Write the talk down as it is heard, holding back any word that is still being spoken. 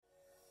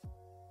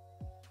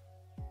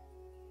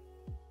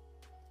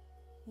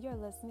You're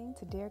listening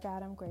to Dear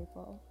God, I'm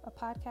Grateful, a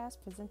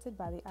podcast presented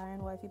by the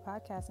Iron Wifey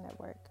Podcast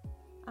Network.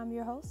 I'm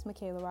your host,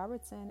 Michaela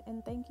Robertson,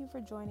 and thank you for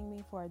joining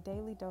me for a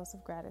daily dose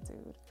of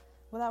gratitude.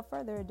 Without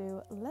further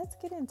ado, let's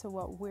get into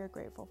what we're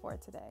grateful for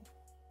today.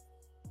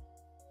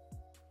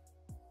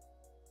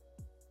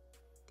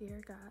 Dear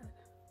God,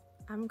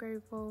 I'm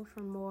grateful for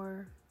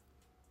more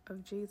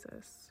of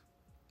Jesus.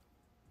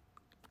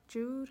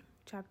 Jude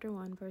chapter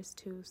 1 verse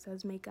 2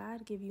 says, "May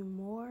God give you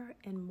more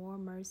and more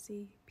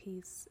mercy,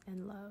 peace,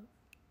 and love."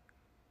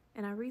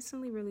 And I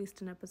recently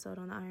released an episode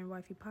on the Iron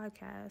Wifey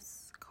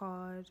podcast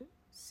called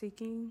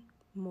Seeking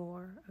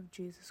More of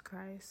Jesus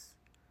Christ.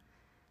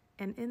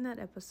 And in that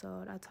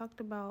episode, I talked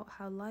about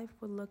how life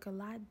would look a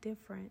lot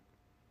different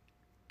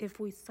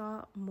if we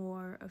sought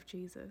more of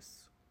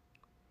Jesus.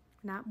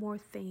 Not more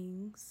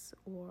things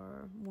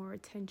or more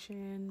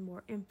attention,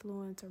 more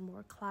influence or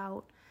more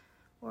clout,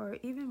 or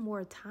even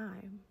more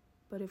time.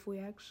 But if we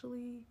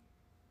actually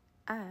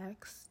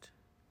asked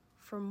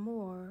for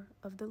more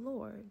of the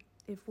Lord,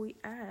 if we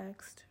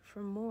asked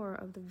for more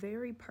of the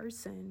very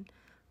person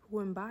who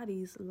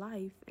embodies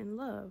life and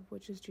love,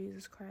 which is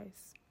Jesus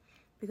Christ.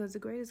 Because the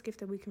greatest gift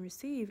that we can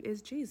receive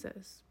is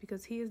Jesus,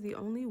 because he is the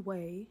only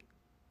way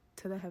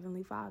to the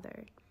Heavenly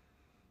Father.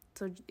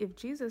 So if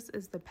Jesus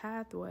is the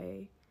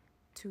pathway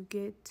to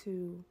get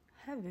to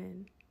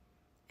heaven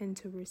and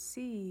to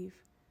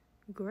receive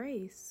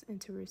grace and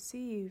to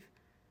receive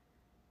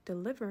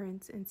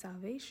deliverance and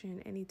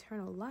salvation and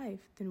eternal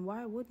life, then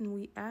why wouldn't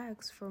we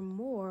ask for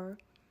more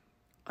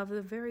of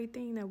the very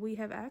thing that we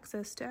have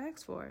access to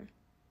ask for?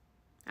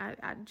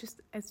 It's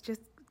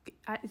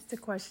the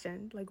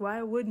question. Like,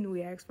 why wouldn't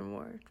we ask for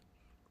more?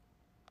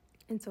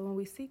 And so when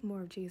we seek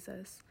more of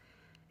Jesus,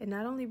 it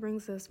not only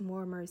brings us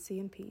more mercy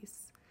and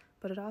peace,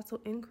 but it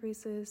also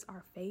increases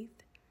our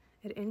faith.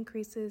 It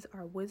increases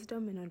our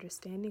wisdom and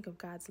understanding of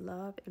God's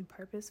love and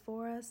purpose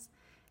for us.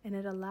 And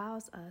it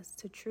allows us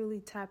to truly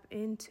tap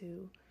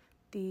into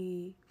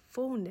the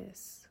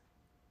fullness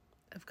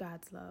of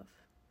God's love,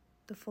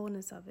 the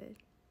fullness of it.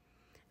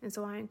 And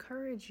so I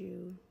encourage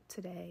you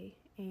today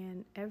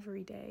and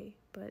every day,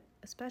 but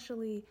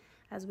especially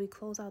as we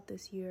close out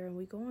this year and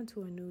we go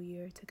into a new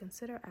year, to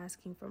consider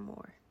asking for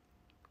more.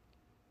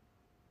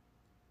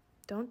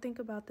 Don't think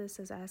about this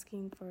as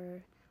asking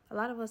for, a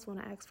lot of us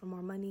want to ask for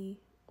more money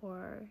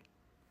or,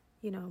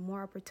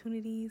 more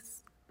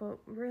opportunities. But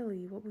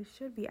really, what we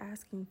should be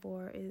asking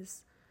for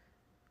is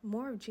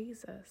more of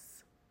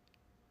Jesus.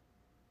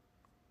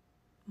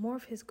 More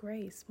of his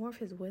grace, more of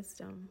his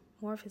wisdom,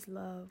 more of his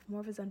love, more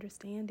of his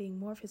understanding,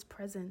 more of his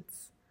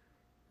presence.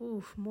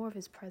 More of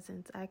his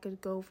presence. I could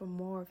go for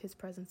more of his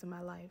presence in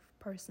my life,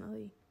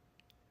 personally.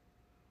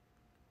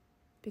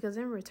 Because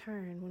in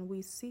return, when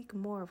we seek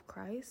more of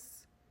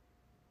Christ,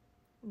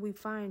 we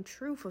find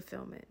true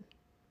fulfillment.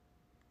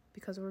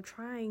 Because we're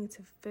trying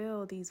to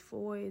fill these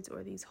voids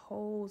or these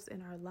holes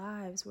in our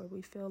lives where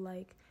we feel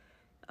like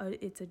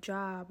it's a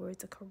job or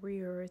it's a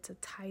career or it's a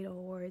title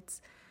or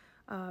it's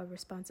a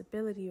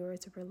responsibility or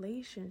it's a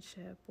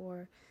relationship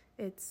or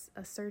it's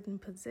a certain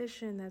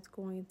position that's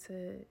going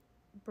to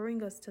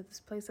bring us to this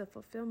place of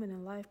fulfillment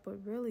in life.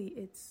 But really,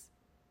 it's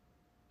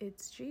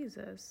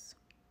Jesus.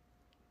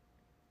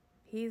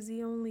 He's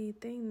the only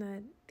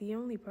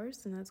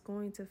person that's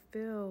going to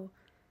fill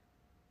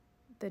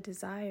the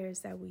desires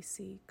that we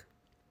seek.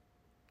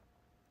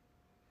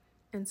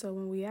 And so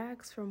when we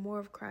ask for more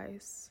of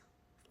Christ,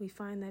 we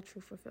find that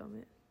true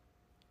fulfillment.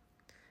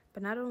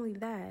 But not only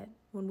that,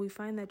 when we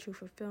find that true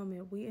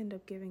fulfillment, we end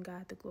up giving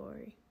God the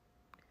glory.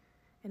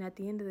 And at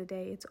the end of the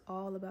day, it's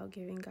all about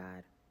giving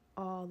God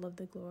all of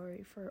the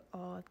glory for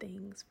all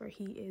things, for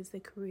he is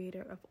the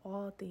creator of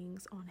all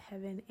things on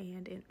heaven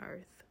and in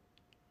earth.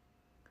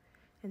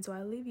 And so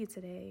I leave you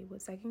today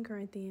with 2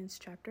 Corinthians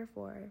chapter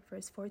 4,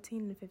 verse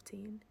 14 and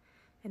 15.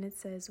 And it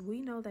says,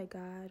 "We know that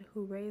God,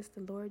 who raised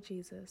the Lord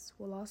Jesus,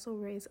 will also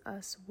raise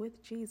us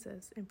with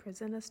Jesus and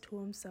present us to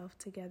himself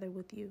together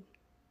with you.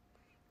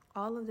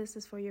 All of this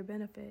is for your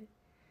benefit.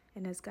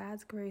 And as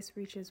God's grace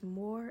reaches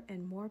more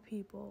and more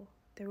people,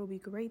 there will be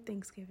great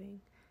thanksgiving,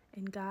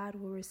 and God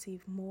will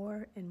receive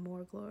more and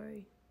more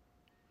glory."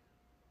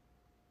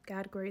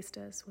 God graced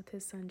us with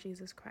his son,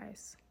 Jesus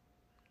Christ.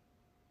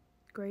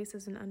 Grace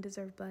is an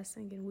undeserved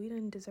blessing, and we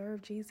didn't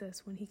deserve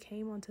Jesus when he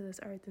came onto this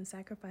earth and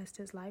sacrificed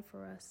his life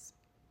for us.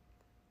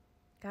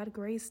 God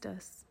graced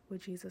us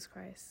with Jesus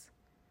Christ.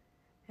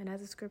 And as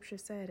the scripture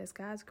said, as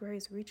God's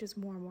grace reaches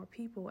more and more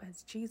people,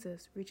 as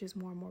Jesus reaches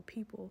more and more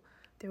people,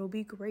 there will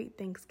be great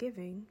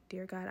thanksgiving.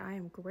 Dear God, I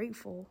am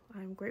grateful.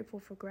 I am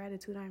grateful for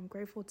gratitude. I am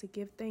grateful to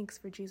give thanks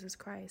for Jesus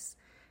Christ.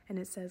 And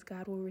it says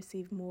God will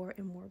receive more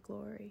and more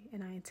glory.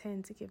 And I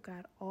intend to give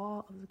God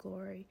all of the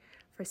glory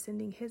for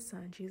sending his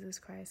son, Jesus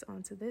Christ,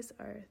 onto this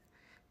earth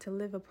to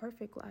live a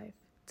perfect life,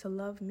 to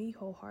love me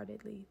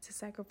wholeheartedly, to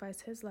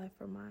sacrifice his life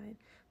for mine,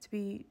 to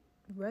be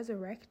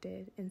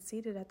resurrected and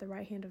seated at the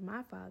right hand of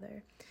my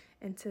Father,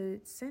 and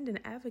to send an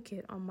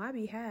advocate on my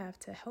behalf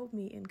to help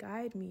me and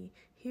guide me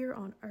here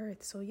on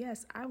earth. So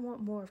yes, I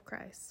want more of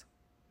Christ.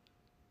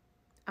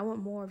 I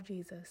want more of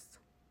Jesus.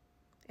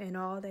 and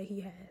all that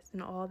He has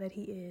and all that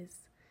He is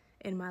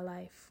in my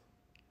life.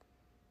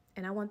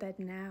 And I want that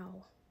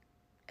now,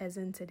 as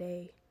in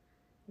today,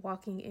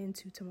 walking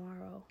into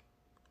tomorrow,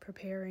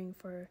 preparing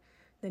for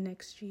the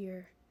next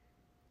year.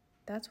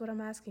 That's what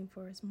I'm asking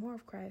for, is more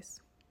of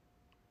Christ.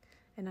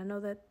 And I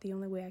know that the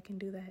only way I can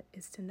do that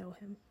is to know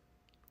Him.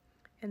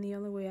 And the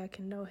only way I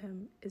can know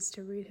Him is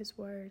to read His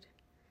Word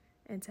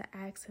and to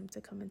ask Him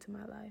to come into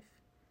my life.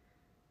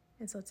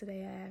 And so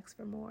today I ask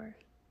for more.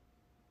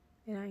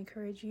 And I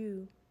encourage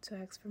you to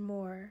ask for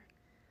more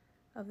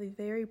of the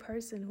very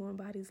person who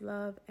embodies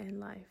love and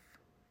life,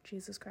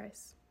 Jesus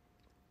Christ.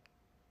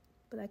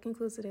 But that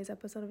concludes today's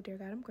episode of Dear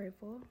God, I'm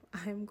Grateful.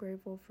 I am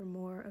grateful for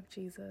more of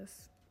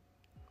Jesus.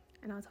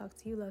 And I'll talk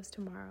to you loves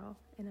tomorrow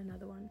in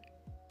another one.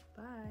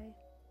 Bye.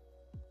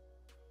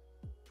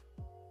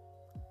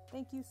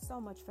 Thank you so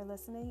much for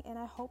listening, and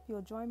I hope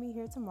you'll join me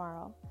here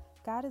tomorrow.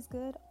 God is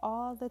good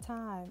all the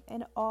time,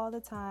 and all the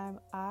time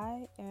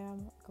I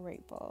am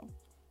grateful.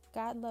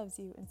 God loves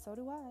you, and so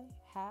do I.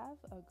 Have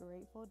a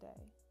grateful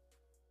day.